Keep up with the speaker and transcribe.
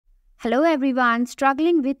Hello everyone,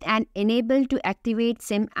 struggling with an enable to activate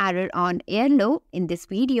SIM error on Airalo? In this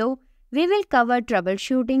video, we will cover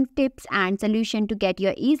troubleshooting tips and solution to get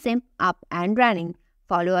your eSIM up and running.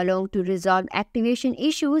 Follow along to resolve activation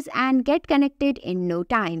issues and get connected in no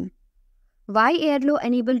time. Why Airalo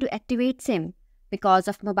enable to activate SIM? Because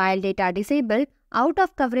of mobile data disabled, out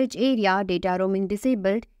of coverage area, data roaming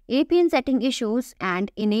disabled, APN setting issues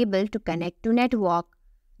and enable to connect to network.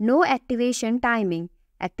 No activation timing.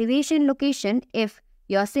 Activation location. If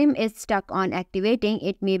your SIM is stuck on activating,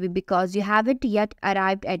 it may be because you haven't yet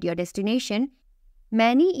arrived at your destination.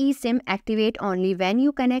 Many eSIM activate only when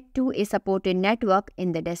you connect to a supported network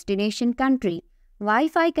in the destination country.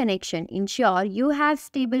 Wi-Fi connection. Ensure you have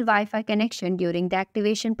stable Wi-Fi connection during the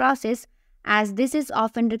activation process, as this is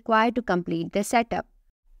often required to complete the setup.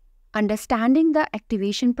 Understanding the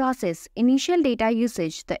activation process. Initial data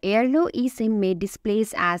usage. The Airalo eSIM may display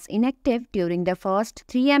as inactive during the first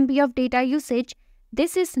 3 MB of data usage.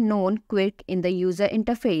 This is known quick in the user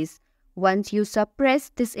interface. Once you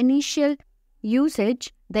suppress this initial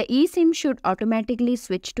usage, the eSIM should automatically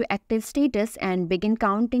switch to active status and begin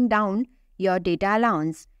counting down your data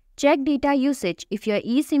allowance. Check data usage. If your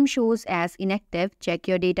eSIM shows as inactive, check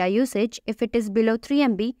your data usage. If it is below 3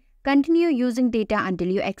 MB, continue using data until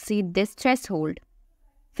you exceed this threshold.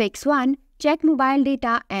 Fix 1. Check mobile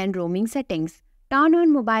data and roaming settings. Turn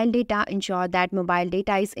on mobile data. Ensure that mobile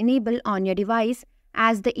data is enabled on your device,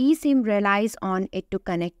 as the eSIM relies on it to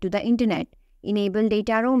connect to the internet. Enable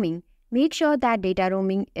data roaming. Make sure that data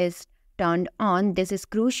roaming is turned on. This is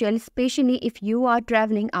crucial, especially if you are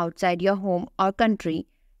traveling outside your home or country.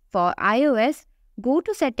 For iOS, go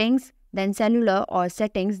to Settings, then Cellular or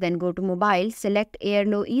Settings, then go to Mobile, select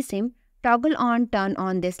Airalo eSIM, toggle on, turn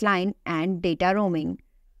on this line and data roaming.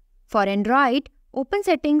 For Android, open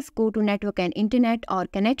Settings, go to Network and Internet or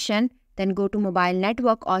Connection, then go to Mobile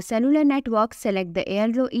Network or Cellular Network, select the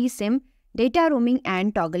Airalo eSIM, data roaming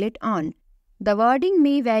and toggle it on. The wording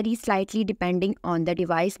may vary slightly depending on the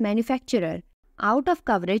device manufacturer. Out of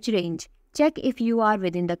coverage range. Check if you are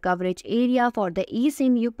within the coverage area for the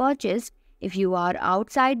eSIM you purchased. If you are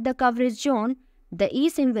outside the coverage zone, the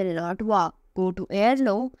eSIM will not work. Go to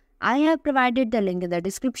Airalo. I have provided the link in the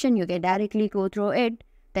description. You can directly go through it.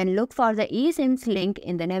 Then look for the eSIMs link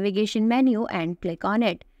in the navigation menu and click on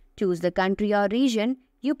it. Choose the country or region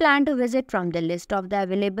you plan to visit from the list of the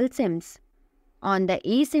available SIMs. On the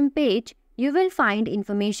eSIM page, you will find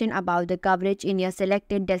information about the coverage in your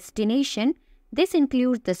selected destination. This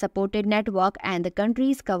includes the supported network and the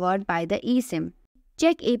countries covered by the eSIM.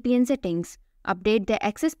 Check APN settings. Update the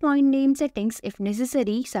access point name settings if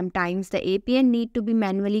necessary. Sometimes the APN need to be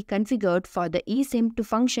manually configured for the eSIM to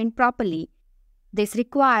function properly. This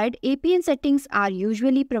required APN settings are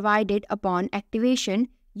usually provided upon activation.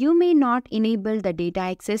 You may not enable the data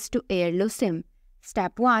access to Airalo SIM.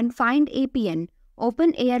 Step 1. Find APN.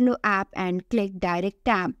 Open Airalo app and click Direct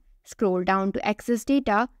tab. Scroll down to access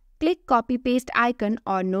data. Click Copy Paste icon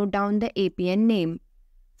or note down the APN name.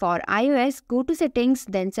 For iOS, go to Settings,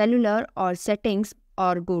 then Cellular or Settings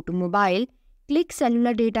or go to Mobile. Click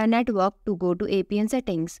Cellular Data Network to go to APN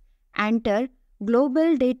settings. Enter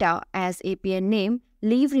Global Data as APN name.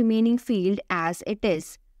 Leave remaining field as it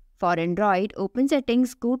is. For Android, open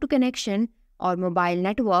Settings, go to Connection or Mobile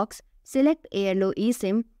Networks. Select Airalo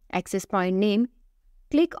eSIM, access point name.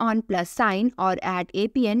 Click on plus sign or add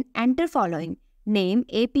APN. Enter following. Name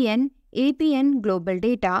APN, APN Global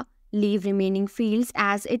Data. Leave remaining fields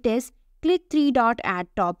as it is. Click 3 dot at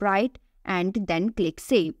top right and then click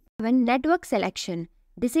Save. 7. Network selection.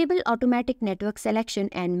 Disable automatic network selection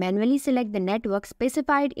and manually select the network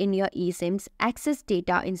specified in your eSIM's access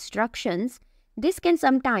data instructions. This can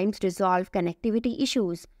sometimes resolve connectivity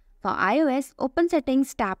issues. For iOS, open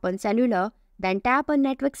Settings, tap on Cellular, then tap on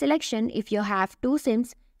Network Selection. If you have 2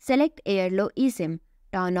 SIMs, select Airalo eSIM.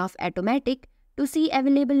 Turn off Automatic. To see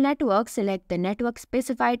available networks, select the network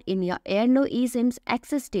specified in your Airalo eSIM's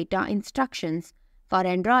access data instructions. For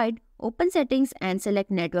Android, open Settings and select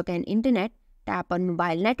Network and Internet. Tap on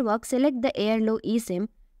Mobile Network, select the Airalo eSIM,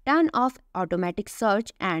 turn off Automatic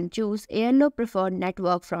Search and choose Airalo Preferred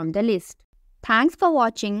Network from the list. Thanks for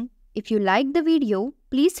watching. If you liked the video,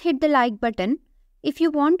 please hit the like button. If you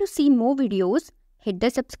want to see more videos, hit the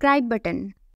subscribe button.